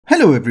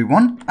Hello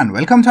everyone, and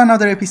welcome to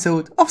another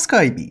episode of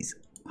Skybees.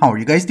 How are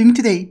you guys doing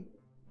today?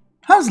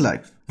 How's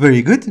life?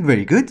 Very good,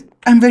 very good.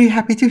 I'm very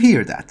happy to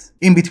hear that.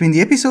 In between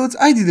the episodes,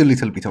 I did a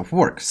little bit of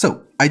work.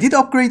 So, I did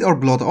upgrade our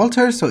blood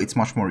altar so it's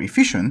much more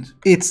efficient.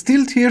 It's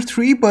still tier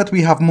 3, but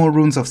we have more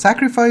runes of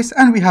sacrifice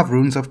and we have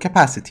runes of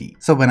capacity.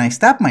 So when I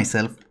stab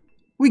myself,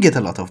 we get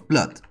a lot of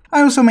blood.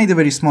 I also made a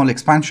very small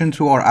expansion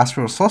to our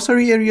astral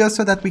sorcery area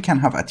so that we can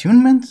have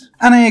attunement.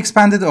 And I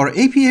expanded our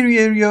apiary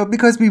area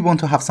because we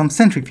want to have some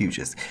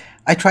centrifuges.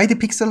 I tried the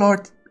pixel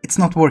art, it's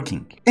not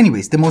working.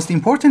 Anyways, the most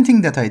important thing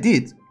that I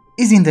did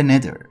is in the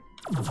nether.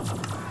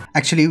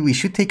 Actually, we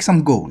should take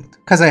some gold,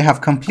 because I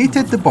have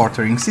completed the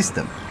bartering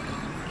system.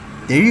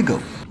 There you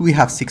go. We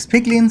have 6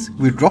 piglins,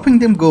 we're dropping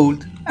them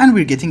gold, and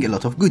we're getting a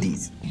lot of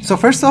goodies. So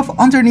first off,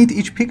 underneath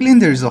each piglin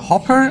there is a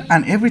hopper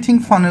and everything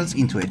funnels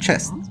into a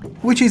chest,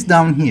 which is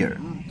down here.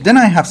 Then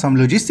I have some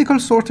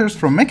logistical sorters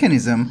from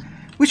Mechanism,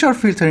 which are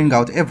filtering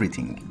out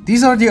everything.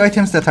 These are the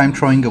items that I'm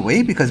throwing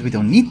away because we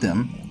don't need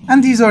them,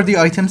 and these are the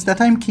items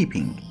that I'm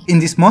keeping. In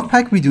this mod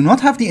pack we do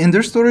not have the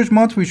ender storage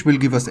mod which will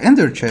give us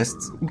ender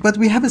chests, but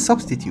we have a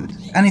substitute,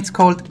 and it's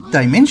called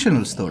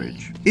dimensional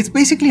storage. It's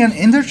basically an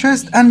ender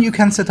chest and you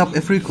can set up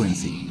a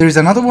frequency. There is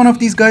another one of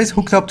these guys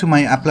hooked up to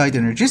my applied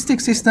energistic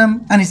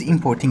system and is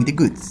importing the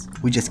goods.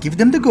 We just give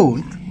them the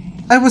gold.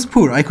 I was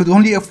poor, I could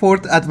only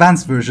afford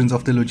advanced versions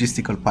of the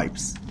logistical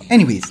pipes.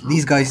 Anyways,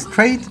 these guys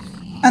trade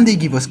and they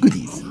give us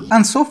goodies.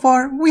 And so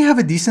far we have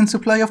a decent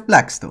supply of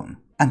blackstone.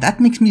 And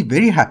that makes me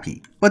very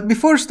happy. But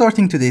before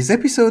starting today's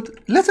episode,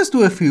 let us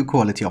do a few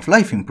quality of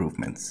life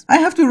improvements. I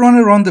have to run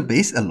around the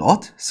base a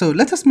lot, so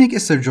let us make a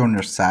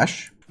Sojourner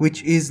Sash,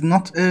 which is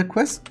not a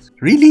quest.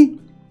 Really?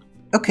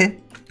 Okay,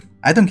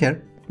 I don't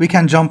care. We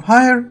can jump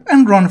higher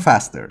and run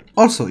faster.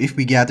 Also, if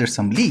we gather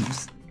some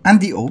leaves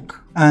and the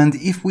oak, and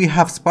if we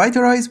have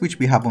spider eyes, which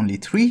we have only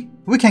 3,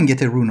 we can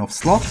get a rune of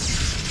sloth.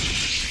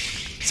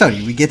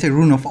 Sorry, we get a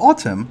rune of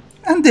autumn,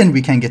 and then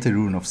we can get a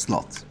rune of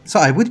sloth. So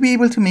I would be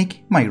able to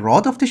make my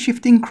rod of the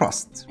shifting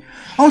crust.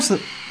 Also,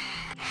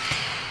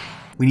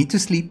 we need to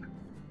sleep.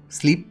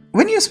 Sleep.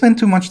 When you spend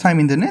too much time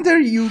in the nether,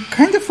 you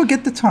kind of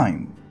forget the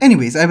time.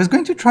 Anyways, I was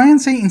going to try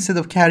and say, instead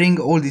of carrying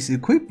all this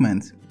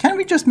equipment, can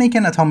we just make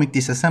an atomic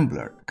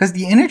disassembler? Because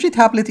the energy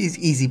tablet is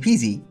easy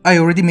peasy. I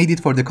already made it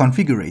for the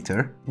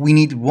configurator. We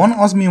need 1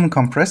 osmium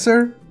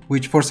compressor,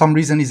 which for some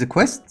reason is a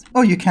quest.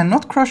 Oh, you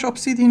cannot crush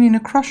obsidian in a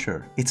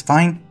crusher. It's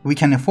fine, we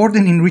can afford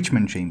an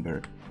enrichment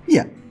chamber.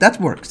 Yeah,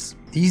 that works.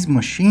 These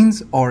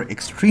machines are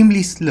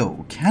extremely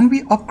slow. Can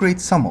we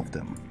upgrade some of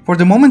them? For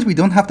the moment we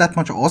don't have that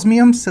much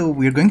osmium, so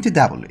we're going to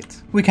dabble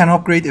it. We can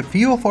upgrade a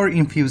few of our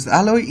infused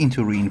alloy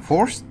into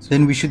reinforced,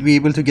 then we should be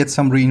able to get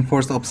some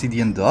reinforced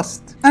obsidian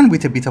dust, and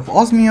with a bit of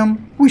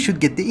osmium, we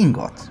should get the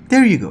ingot.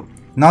 There you go.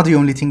 Now the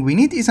only thing we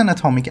need is an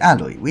atomic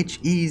alloy, which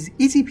is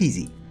easy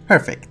peasy.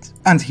 Perfect.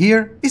 And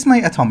here is my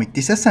atomic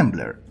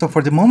disassembler. So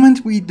for the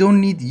moment we don't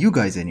need you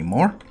guys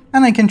anymore,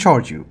 and I can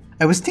charge you.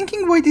 I was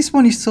thinking why this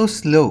one is so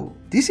slow.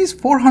 This is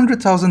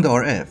 400,000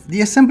 RF,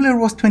 the assembler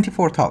was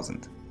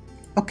 24,000.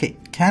 Okay,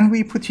 can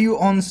we put you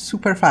on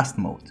super fast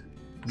mode?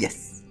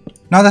 Yes.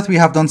 Now that we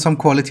have done some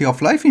quality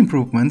of life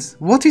improvements,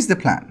 what is the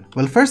plan?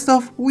 Well, first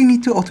off, we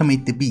need to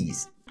automate the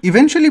bees.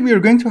 Eventually we are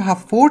going to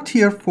have 4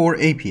 tier 4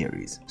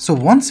 apiaries, so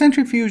 1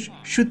 centrifuge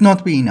should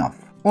not be enough.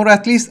 Or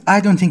at least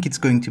I don't think it's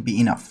going to be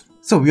enough.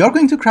 So we are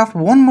going to craft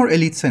 1 more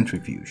elite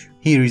centrifuge.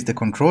 Here is the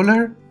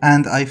controller,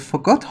 and I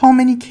forgot how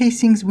many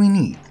casings we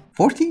need.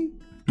 40?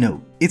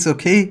 No, it's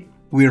okay.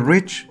 We're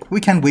rich, we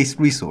can waste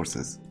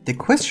resources. The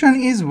question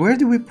is, where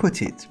do we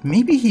put it?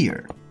 Maybe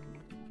here,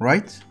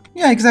 right?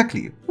 Yeah,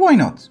 exactly. Why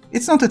not?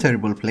 It's not a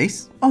terrible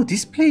place. Oh,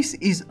 this place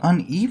is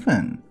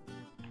uneven.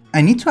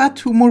 I need to add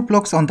 2 more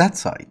blocks on that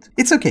side.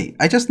 It's okay,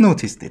 I just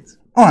noticed it.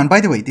 Oh, and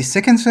by the way, this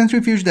second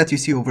centrifuge that you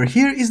see over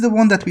here is the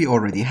one that we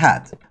already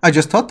had. I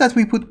just thought that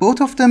we put both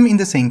of them in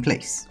the same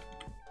place.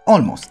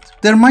 Almost.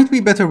 There might be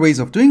better ways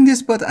of doing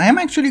this, but I am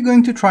actually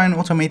going to try and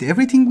automate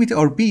everything with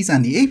our bees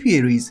and the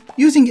apiaries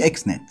using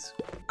XNet.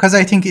 Because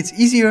I think it's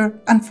easier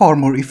and far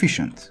more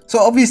efficient. So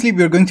obviously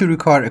we are going to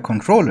require a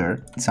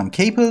controller, some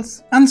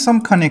cables, and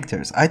some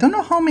connectors. I don't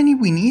know how many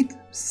we need,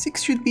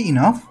 6 should be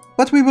enough,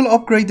 but we will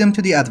upgrade them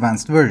to the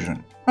advanced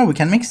version. Oh, we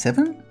can make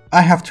 7?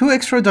 I have 2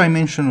 extra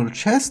dimensional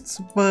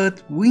chests,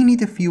 but we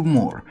need a few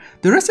more.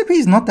 The recipe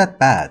is not that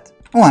bad.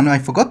 Oh, and I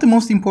forgot the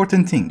most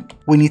important thing.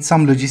 We need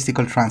some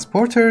logistical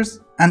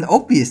transporters, and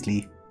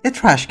obviously, a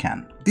trash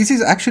can. This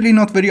is actually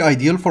not very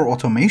ideal for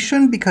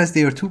automation because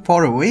they are too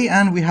far away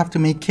and we have to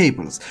make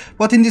cables.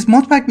 But in this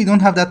mod pack we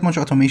don't have that much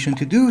automation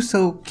to do,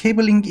 so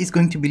cabling is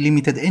going to be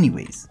limited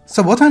anyways.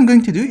 So what I'm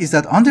going to do is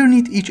that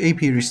underneath each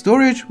apiary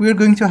storage we are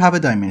going to have a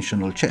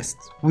dimensional chest.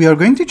 We are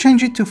going to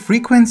change it to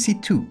frequency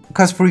 2,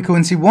 because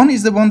frequency 1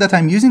 is the one that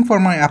I'm using for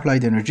my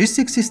applied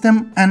energistic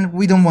system and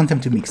we don't want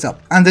them to mix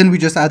up. And then we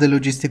just add a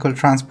logistical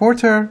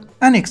transporter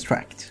and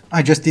extract.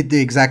 I just did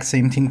the exact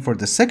same thing for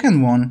the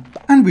second one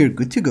and we're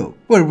good to go.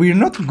 Well, we're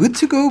not good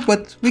to go,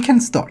 but we can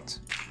start.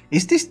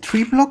 Is this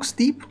 3 blocks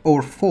deep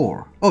or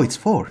 4? Oh, it's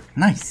 4.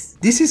 Nice.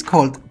 This is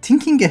called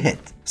thinking ahead.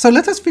 So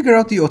let us figure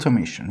out the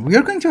automation. We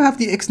are going to have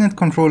the XNet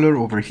controller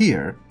over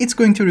here. It's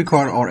going to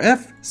require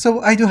RF,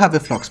 so I do have a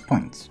flux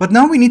point. But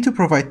now we need to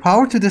provide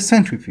power to the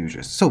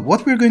centrifuges. So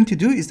what we're going to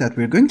do is that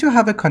we're going to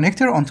have a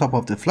connector on top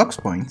of the flux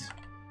point,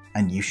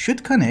 and you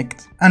should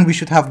connect, and we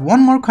should have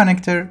one more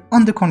connector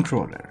on the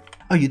controller.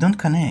 Oh, you don't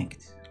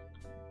connect.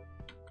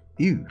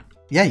 Ew.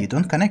 Yeah, you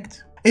don't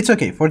connect. It's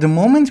okay, for the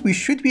moment we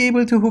should be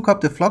able to hook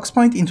up the flux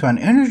point into an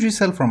energy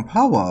cell from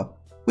power,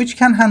 which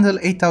can handle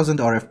 8000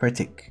 RF per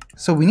tick.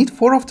 So we need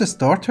 4 of the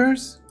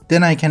starters,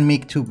 then I can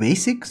make 2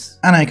 basics,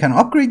 and I can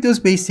upgrade those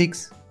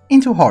basics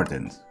into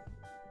hardened.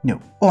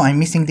 No. Oh, I'm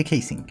missing the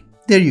casing.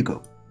 There you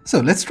go. So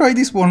let's try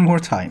this one more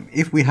time.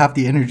 If we have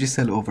the energy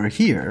cell over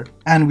here,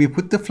 and we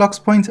put the flux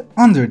point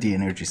under the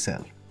energy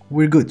cell.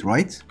 We're good,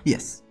 right?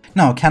 Yes.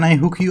 Now, can I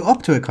hook you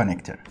up to a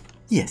connector?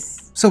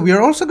 Yes. So we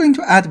are also going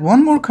to add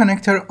one more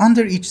connector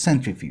under each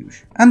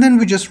centrifuge, and then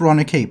we just run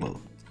a cable.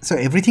 So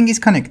everything is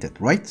connected,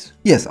 right?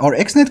 Yes, our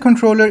XNet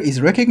controller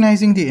is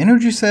recognizing the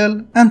energy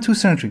cell and 2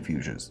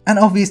 centrifuges, and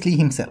obviously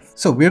himself.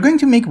 So we're going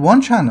to make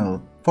one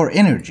channel for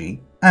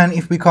energy, and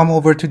if we come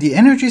over to the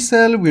energy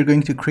cell, we're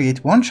going to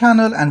create one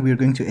channel and we're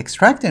going to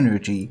extract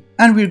energy,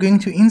 and we're going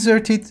to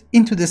insert it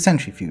into the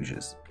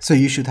centrifuges. So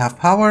you should have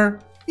power,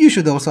 you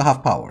should also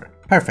have power.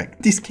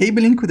 Perfect. This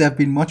cabling could have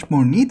been much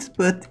more neat,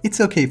 but it's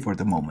okay for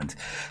the moment.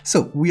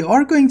 So we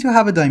are going to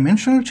have a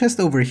dimensional chest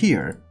over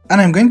here, and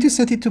I'm going to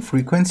set it to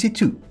frequency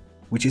 2,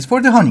 which is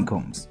for the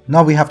honeycombs.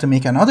 Now we have to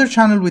make another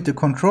channel with the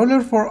controller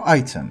for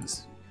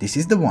items. This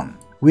is the one.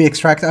 We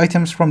extract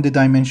items from the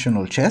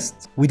dimensional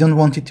chest. We don't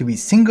want it to be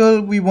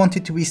single, we want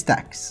it to be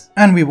stacks.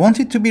 And we want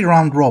it to be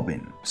round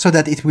robin, so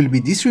that it will be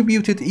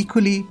distributed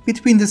equally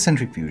between the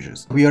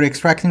centrifuges. We are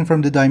extracting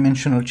from the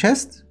dimensional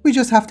chest, we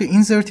just have to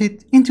insert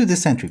it into the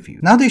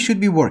centrifuge. Now they should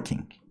be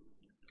working.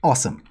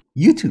 Awesome.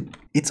 You too.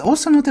 It's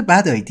also not a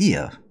bad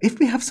idea if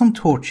we have some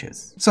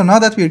torches. So now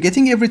that we're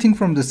getting everything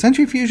from the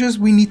centrifuges,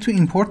 we need to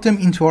import them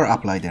into our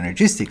applied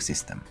energistic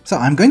system. So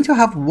I'm going to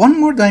have one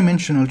more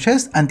dimensional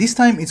chest, and this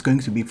time it's going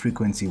to be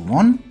frequency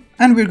 1,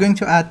 and we're going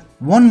to add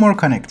one more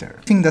connector.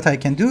 The thing that I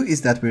can do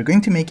is that we're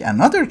going to make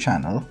another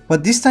channel,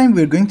 but this time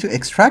we're going to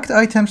extract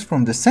items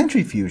from the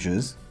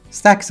centrifuges,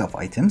 stacks of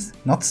items,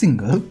 not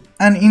single,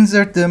 and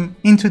insert them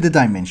into the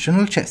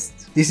dimensional chest.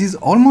 This is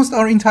almost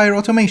our entire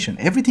automation.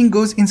 Everything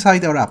goes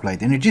inside our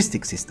applied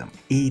energistic system.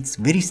 It's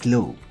very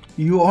slow.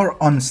 You are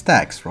on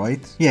stacks, right?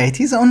 Yeah, it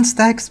is on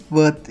stacks,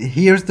 but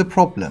here's the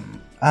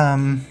problem.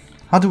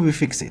 How do we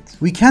fix it?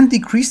 We can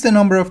decrease the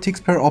number of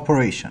ticks per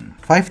operation.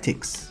 5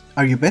 ticks.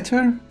 Are you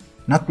better?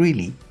 Not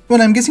really.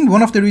 Well, I'm guessing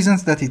one of the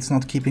reasons that it's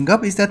not keeping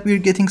up is that we're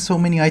getting so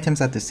many items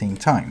at the same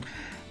time.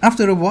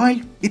 After a while,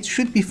 it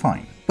should be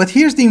fine. But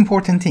here's the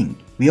important thing.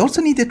 We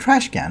also need a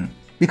trash can,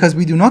 because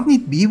we do not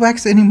need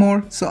beeswax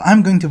anymore, so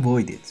I'm going to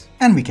void it.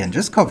 And we can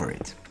just cover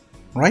it.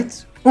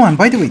 Right? Oh, and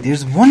by the way,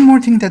 there's one more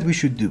thing that we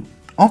should do.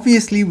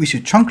 Obviously, we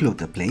should chunk load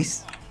the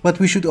place, but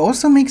we should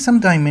also make some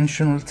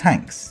dimensional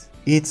tanks.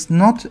 It's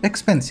not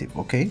expensive,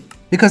 okay?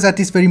 Because at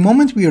this very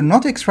moment, we are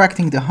not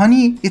extracting the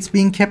honey, it's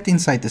being kept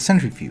inside the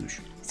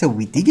centrifuge. So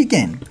we dig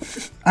again,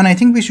 and I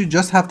think we should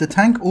just have the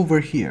tank over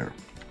here.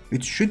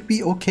 It should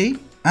be okay.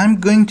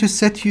 I'm going to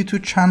set you to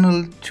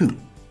channel 2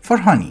 for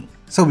honey.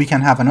 So we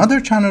can have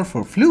another channel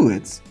for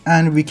fluids,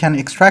 and we can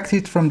extract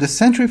it from the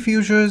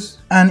centrifuges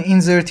and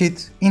insert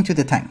it into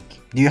the tank.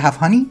 Do you have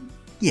honey?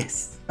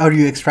 Yes. Are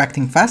you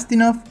extracting fast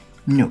enough?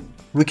 No.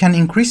 We can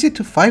increase it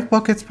to 5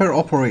 buckets per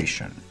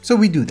operation. So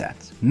we do that.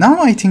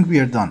 Now I think we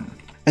are done.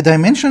 A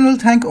dimensional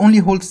tank only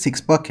holds 6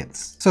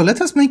 buckets. So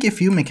let us make a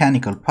few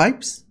mechanical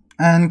pipes.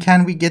 And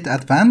can we get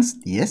advanced?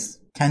 Yes.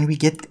 Can we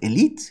get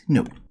elite?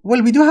 No.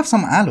 Well, we do have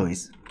some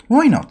alloys.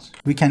 Why not?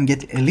 We can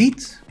get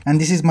elite, and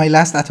this is my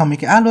last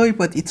atomic alloy,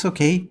 but it's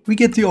okay, we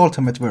get the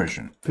ultimate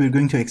version. We're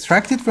going to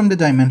extract it from the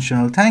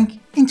dimensional tank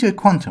into a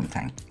quantum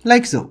tank,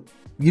 like so.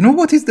 You know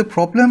what is the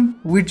problem?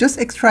 We're just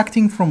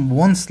extracting from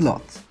one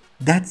slot.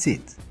 That's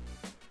it.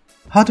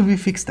 How do we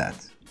fix that?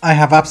 I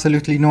have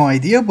absolutely no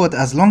idea, but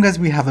as long as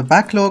we have a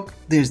backlog,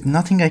 there's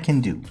nothing I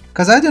can do.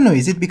 Cause I don't know,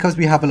 is it because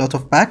we have a lot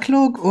of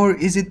backlog, or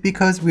is it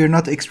because we're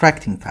not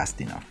extracting fast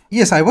enough?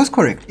 Yes, I was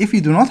correct. If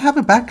you do not have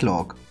a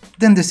backlog,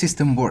 then the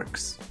system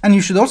works. And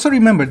you should also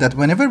remember that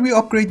whenever we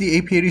upgrade the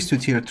apiaries to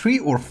tier 3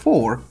 or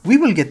 4, we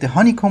will get the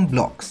honeycomb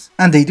blocks.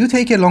 And they do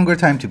take a longer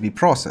time to be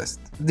processed.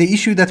 The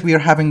issue that we are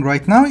having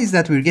right now is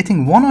that we're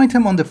getting one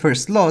item on the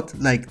first slot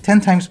like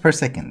 10 times per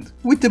second.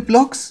 With the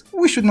blocks,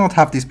 we should not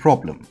have this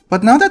problem.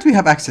 But now that we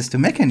have access to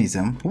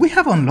mechanism, we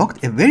have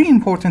unlocked a very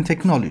important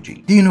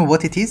technology. Do you know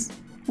what it is?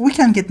 We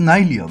can get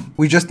nylium.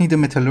 We just need a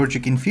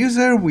metallurgic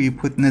infuser, we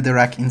put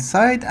netherrack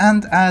inside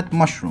and add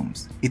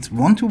mushrooms. It's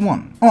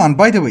 1-to-1. Oh, and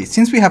by the way,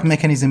 since we have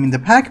mechanism in the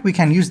pack, we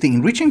can use the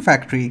enriching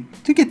factory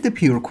to get the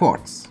pure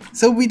quartz.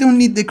 So we don't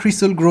need the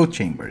crystal growth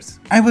chambers.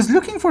 I was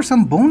looking for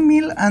some bone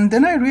meal and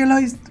then I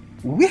realized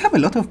we have a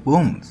lot of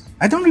bones.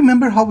 I don't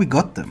remember how we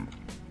got them.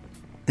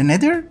 The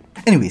nether?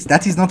 Anyways,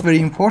 that is not very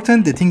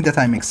important. The thing that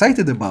I'm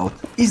excited about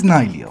is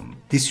nylium.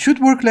 This should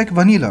work like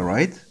vanilla,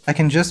 right? I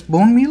can just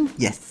bone meal?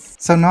 Yes.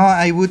 So now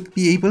I would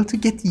be able to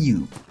get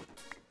you.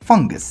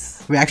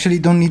 Fungus. We actually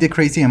don't need a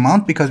crazy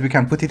amount because we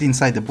can put it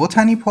inside the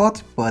botany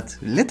pot, but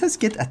let us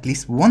get at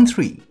least 1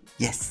 tree.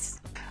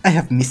 Yes. I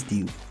have missed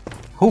you.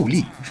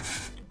 Holy.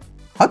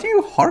 How do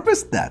you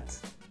harvest that?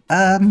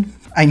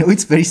 I know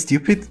it's very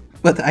stupid,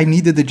 but I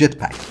needed a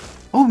jetpack.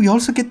 Oh, we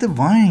also get the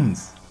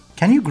vines.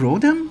 Can you grow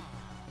them?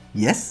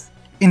 Yes.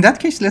 In that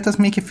case, let us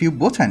make a few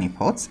botany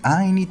pots.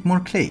 I need more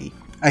clay.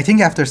 I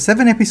think after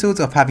 7 episodes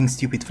of having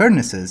stupid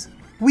furnaces,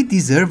 we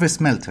deserve a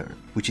smelter,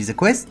 which is a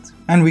quest,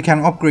 and we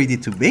can upgrade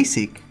it to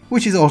basic,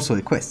 which is also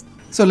a quest.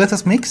 So let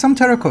us make some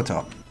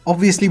terracotta.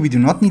 Obviously we do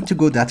not need to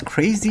go that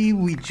crazy,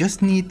 we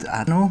just need,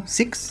 I don't know,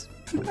 6?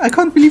 I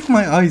can't believe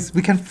my eyes,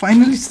 we can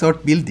finally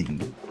start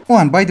building. Oh,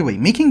 and by the way,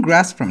 making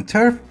grass from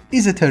turf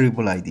is a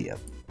terrible idea.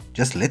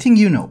 Just letting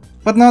you know.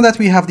 But now that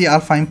we have the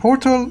Alpine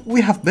portal,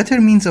 we have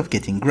better means of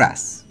getting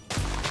grass.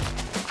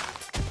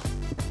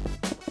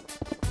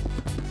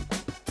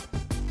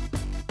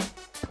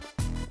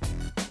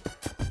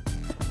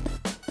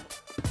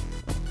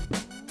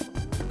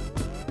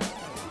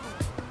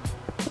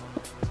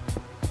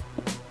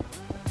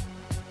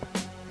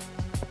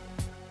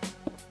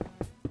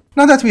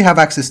 Now that we have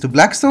access to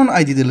Blackstone,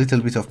 I did a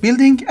little bit of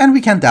building and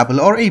we can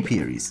dabble our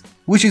apiaries.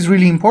 Which is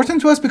really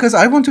important to us because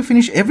I want to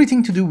finish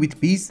everything to do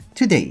with bees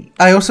today.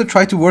 I also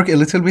try to work a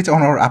little bit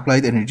on our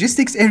applied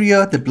energistics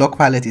area, the block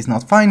palette is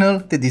not final,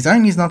 the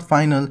design is not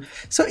final,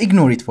 so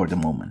ignore it for the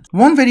moment.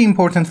 One very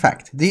important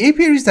fact, the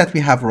apiaries that we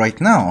have right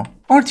now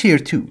are tier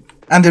 2.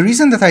 And the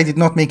reason that I did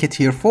not make a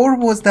tier 4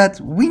 was that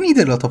we need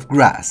a lot of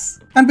grass.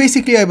 And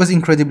basically I was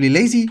incredibly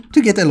lazy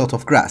to get a lot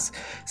of grass.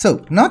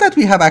 So now that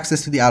we have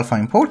access to the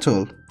Alpine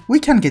portal, we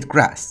can get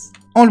grass.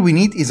 All we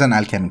need is an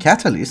alchemy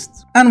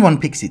catalyst and 1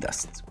 pixie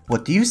dust.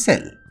 What do you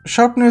sell?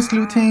 Sharpness,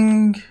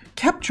 looting,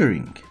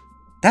 capturing.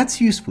 That's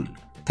useful.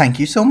 Thank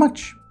you so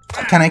much.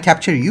 Can I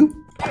capture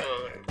you?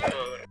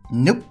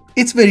 Nope.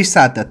 It's very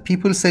sad that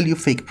people sell you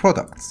fake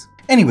products.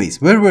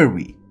 Anyways, where were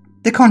we?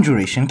 The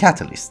conjuration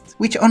catalyst,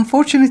 which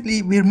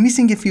unfortunately we're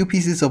missing a few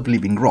pieces of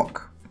living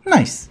rock.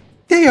 Nice.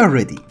 They are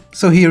ready.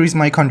 So here is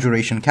my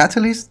conjuration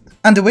catalyst.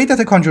 And the way that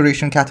a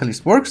conjuration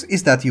catalyst works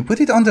is that you put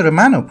it under a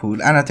mana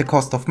pool and at the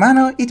cost of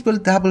mana it will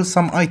dabble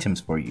some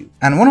items for you.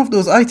 And one of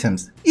those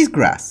items is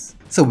grass.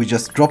 So we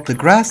just drop the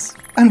grass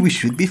and we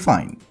should be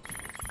fine.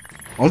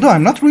 Although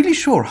I'm not really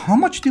sure how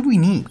much do we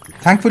need.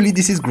 Thankfully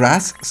this is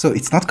grass, so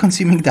it's not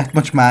consuming that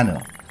much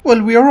mana.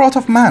 Well, we are out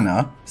of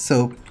mana,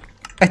 so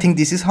I think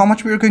this is how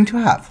much we are going to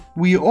have.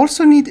 We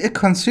also need a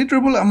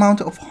considerable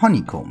amount of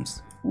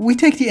honeycombs. We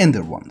take the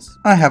ender ones.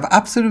 I have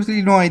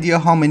absolutely no idea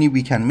how many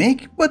we can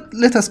make, but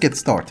let us get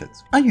started.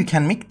 Ah, you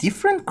can make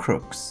different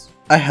crooks.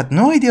 I had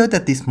no idea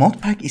that this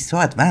mod pack is so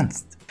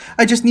advanced.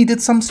 I just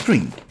needed some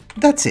string.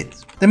 That's it.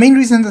 The main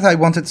reason that I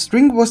wanted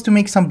string was to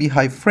make some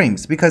beehive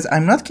frames, because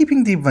I'm not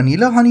keeping the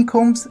vanilla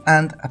honeycombs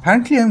and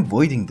apparently I'm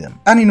voiding them.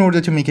 And in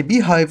order to make a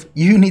beehive,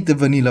 you need the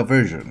vanilla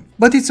version.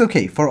 But it's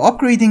okay, for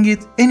upgrading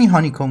it, any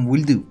honeycomb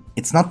will do.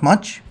 It's not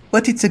much,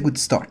 but it's a good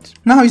start.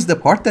 Now is the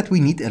part that we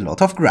need a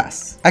lot of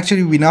grass.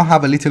 Actually, we now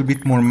have a little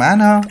bit more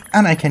mana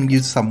and I can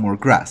use some more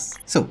grass.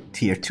 So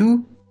tier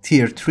 2,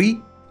 tier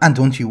 3, and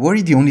don't you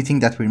worry, the only thing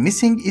that we're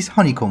missing is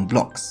honeycomb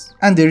blocks.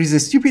 And there is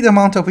a stupid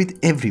amount of it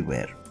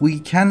everywhere. We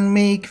can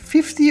make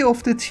 50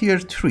 of the tier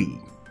 3.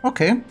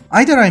 Okay,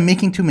 either I'm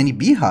making too many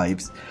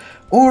beehives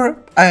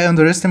or I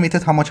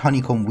underestimated how much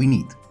honeycomb we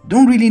need.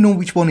 Don't really know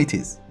which one it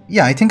is.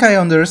 Yeah, I think I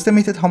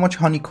underestimated how much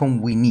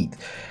honeycomb we need.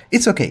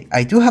 It's okay,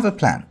 I do have a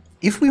plan.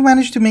 If we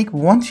manage to make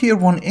 1 tier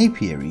 1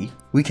 apiary,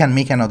 we can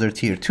make another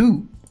tier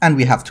 2, and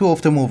we have 2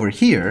 of them over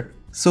here,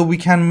 so we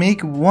can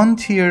make 1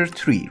 tier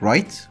 3,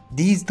 right?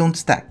 These don't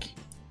stack.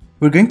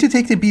 We're going to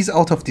take the bees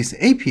out of this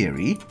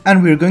apiary,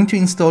 and we're going to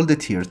install the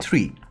tier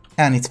 3.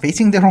 And it's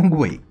facing the wrong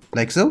way,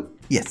 like so?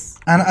 Yes.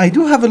 And I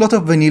do have a lot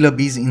of vanilla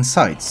bees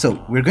inside,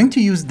 so we're going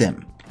to use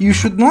them. You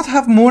should not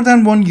have more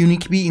than 1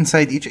 unique bee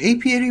inside each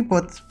apiary,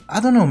 but I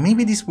don't know,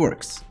 maybe this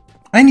works.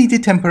 I need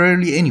it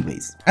temporarily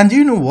anyways. And do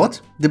you know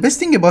what? The best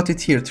thing about a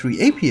tier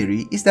 3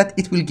 apiary is that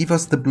it will give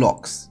us the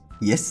blocks.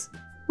 Yes,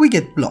 we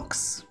get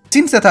blocks.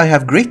 Seems that I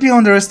have greatly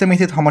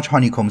underestimated how much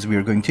honeycombs we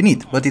are going to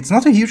need, but it's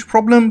not a huge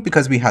problem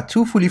because we had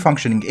 2 fully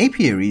functioning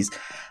apiaries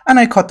and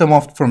I cut them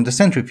off from the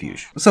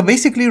centrifuge. So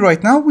basically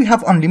right now we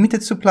have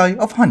unlimited supply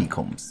of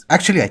honeycombs.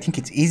 Actually, I think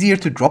it's easier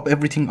to drop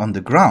everything on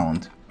the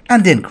ground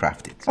and then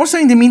craft it. Also,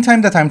 in the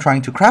meantime that I'm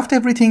trying to craft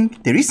everything,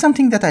 there is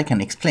something that I can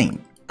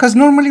explain. Because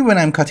normally when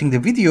I'm cutting the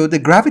video, the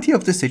gravity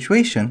of the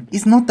situation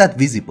is not that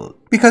visible.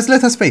 Because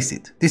let us face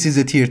it, this is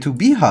a tier 2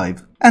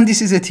 beehive and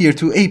this is a tier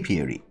 2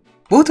 apiary.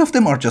 Both of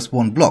them are just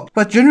 1 block,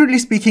 but generally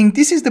speaking,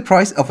 this is the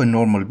price of a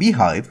normal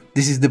beehive,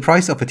 this is the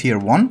price of a tier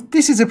 1,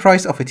 this is the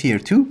price of a tier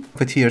 2,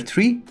 of a tier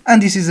 3,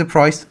 and this is the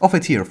price of a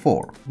tier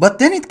 4. But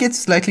then it gets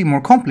slightly more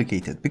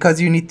complicated,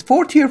 because you need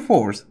 4 tier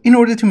 4s in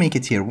order to make a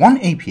tier 1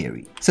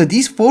 apiary. So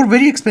these 4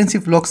 very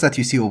expensive blocks that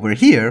you see over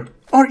here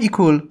are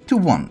equal to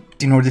 1.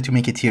 In order to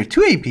make a tier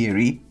 2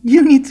 apiary,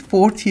 you need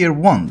 4 tier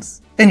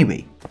 1s.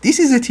 Anyway, this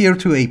is a tier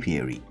 2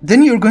 apiary.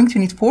 Then you're going to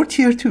need 4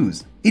 tier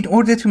 2s in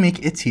order to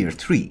make a tier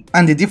 3.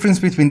 And the difference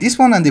between this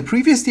one and the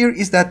previous tier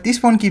is that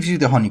this one gives you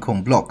the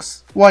honeycomb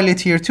blocks, while a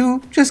tier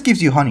 2 just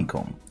gives you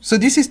honeycomb. So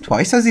this is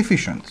twice as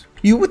efficient.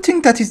 You would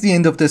think that is the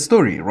end of the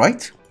story,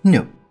 right?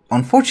 No.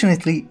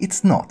 Unfortunately,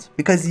 it's not,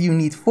 because you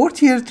need 4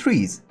 tier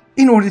 3s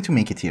in order to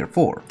make a tier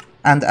 4.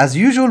 And as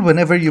usual,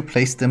 whenever you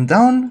place them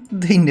down,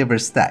 they never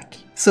stack.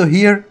 So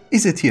here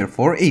is a tier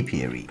 4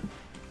 apiary.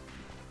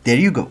 There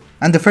you go.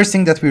 And the first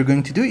thing that we're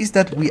going to do is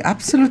that we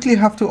absolutely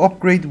have to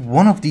upgrade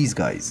one of these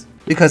guys,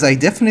 because I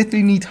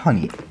definitely need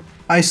honey.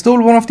 I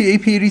stole one of the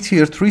apiary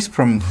tier 3s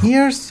from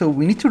here, so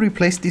we need to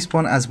replace this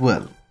one as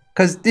well,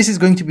 because this is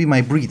going to be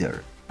my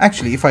breeder.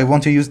 Actually, if I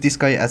want to use this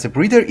guy as a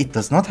breeder, it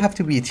does not have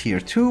to be a tier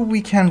 2, we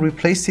can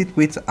replace it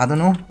with, I don't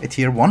know, a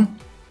tier 1.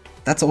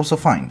 That's also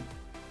fine.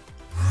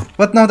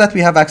 But now that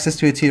we have access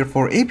to a tier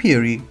 4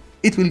 apiary,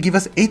 it will give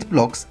us 8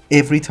 blocks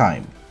every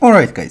time.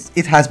 Alright guys,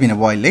 it has been a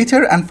while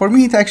later, and for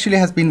me it actually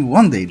has been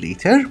 1 day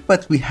later,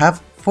 but we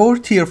have 4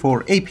 tier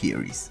 4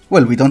 apiaries.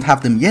 Well, we don't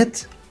have them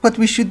yet, but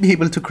we should be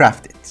able to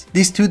craft it.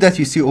 These 2 that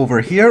you see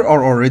over here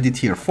are already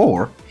tier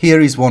 4,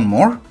 here is one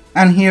more,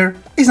 and here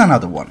is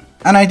another one.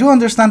 And I do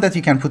understand that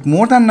you can put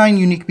more than 9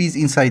 unique bees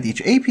inside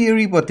each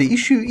apiary, but the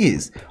issue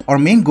is, our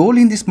main goal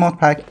in this mod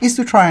pack is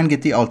to try and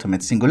get the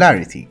ultimate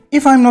singularity.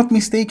 If I'm not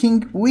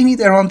mistaken, we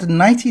need around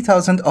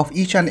 90,000 of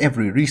each and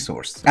every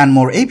resource, and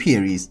more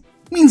apiaries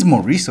means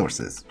more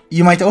resources.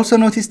 You might also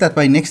notice that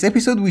by next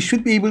episode we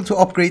should be able to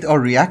upgrade our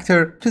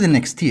reactor to the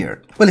next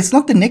tier. Well, it's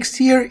not the next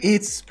tier,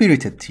 it's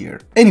spirited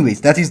tier. Anyways,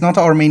 that is not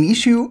our main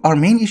issue. Our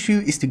main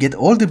issue is to get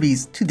all the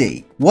bees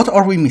today. What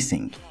are we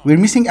missing? We're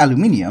missing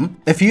aluminium.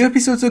 A few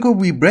episodes ago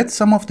we bred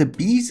some of the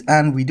bees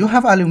and we do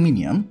have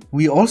aluminium.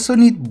 We also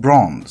need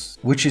bronze,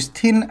 which is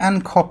tin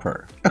and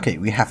copper. Okay,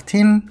 we have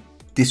tin,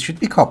 this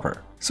should be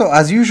copper. So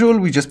as usual,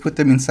 we just put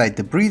them inside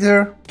the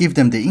breeder, give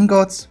them the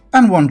ingots,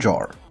 and 1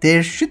 jar.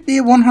 There should be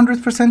a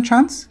 100%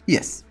 chance?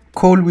 Yes.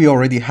 Coal we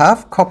already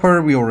have,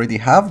 copper we already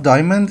have,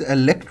 diamond,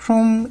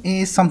 electrum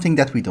is something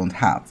that we don't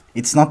have.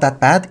 It's not that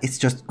bad, it's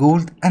just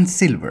gold and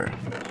silver.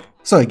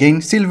 So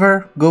again,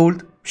 silver,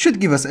 gold should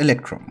give us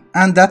electrum.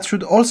 And that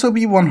should also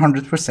be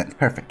 100%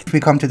 perfect. If we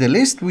come to the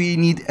list, we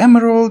need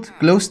emerald,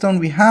 glowstone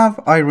we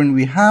have, iron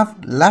we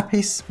have,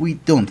 lapis we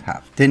don't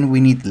have. Then we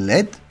need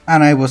lead.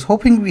 And I was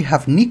hoping we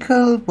have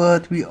nickel,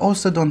 but we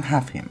also don't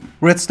have him.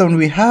 Redstone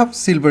we have,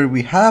 silver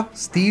we have,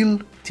 steel,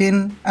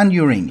 tin, and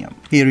uranium.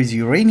 Here is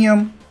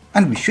uranium,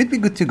 and we should be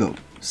good to go.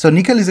 So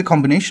nickel is a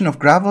combination of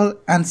gravel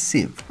and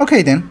sieve.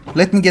 Okay then,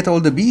 let me get all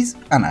the bees,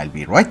 and I'll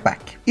be right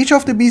back. Each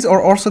of the bees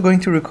are also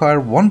going to require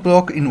 1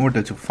 block in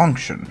order to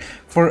function.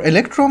 For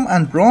electrum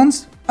and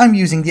bronze, I'm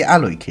using the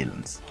alloy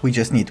kilns. We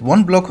just need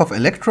 1 block of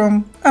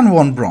electrum and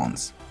 1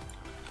 bronze.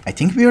 I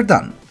think we are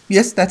done.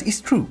 Yes, that is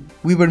true.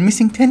 We were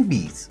missing 10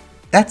 bees.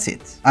 That's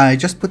it. I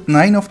just put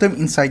 9 of them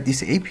inside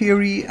this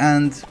apiary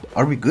and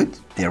are we good?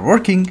 They're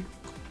working.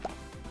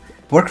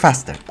 Work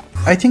faster.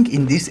 I think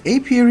in this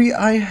apiary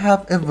I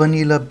have a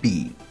vanilla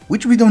bee,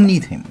 which we don't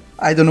need him.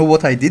 I don't know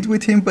what I did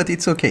with him, but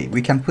it's okay.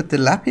 We can put the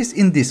lapis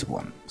in this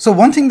one. So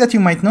one thing that you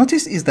might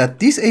notice is that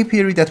this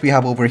apiary that we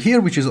have over here,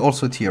 which is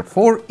also tier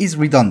 4, is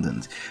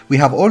redundant. We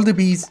have all the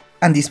bees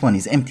and this one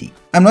is empty.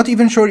 I'm not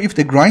even sure if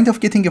the grind of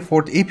getting a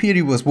 4th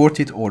apiary was worth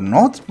it or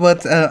not,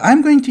 but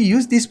I'm going to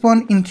use this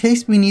one in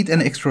case we need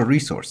an extra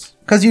resource.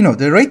 Cause you know,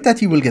 the rate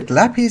that you will get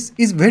lapis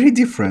is very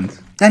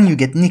different than you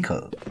get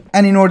nickel.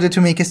 And in order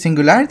to make a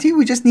singularity,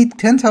 we just need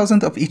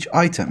 10,000 of each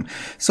item.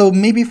 So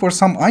maybe for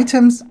some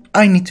items,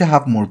 I need to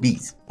have more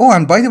bees. Oh,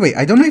 and by the way,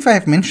 I don't know if I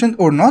have mentioned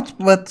or not,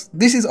 but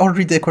this is our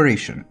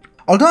redecoration.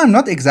 Although I'm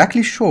not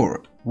exactly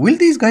sure, will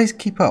these guys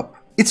keep up?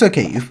 It's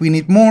okay, if we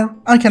need more,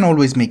 I can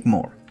always make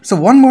more. So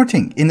one more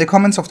thing, in the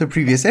comments of the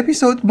previous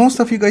episode,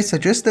 most of you guys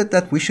suggested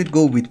that we should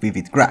go with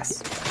vivid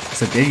grass.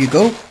 So there you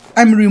go,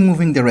 I'm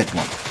removing the red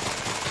one.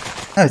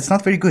 Oh, it's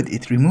not very good,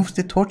 it removes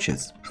the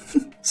torches.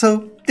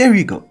 So there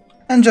you go.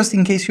 And just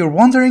in case you're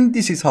wondering,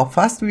 this is how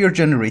fast we are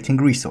generating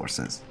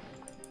resources.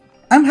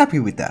 I'm happy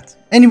with that.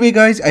 Anyway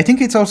guys, I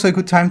think it's also a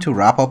good time to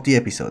wrap up the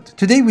episode.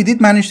 Today we did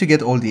manage to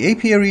get all the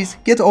apiaries,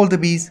 get all the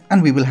bees,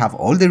 and we will have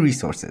all the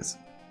resources.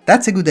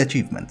 That's a good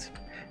achievement.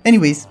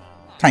 Anyways,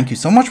 thank you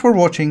so much for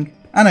watching,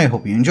 and I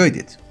hope you enjoyed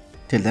it.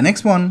 Till the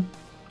next one,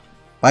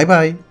 bye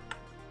bye.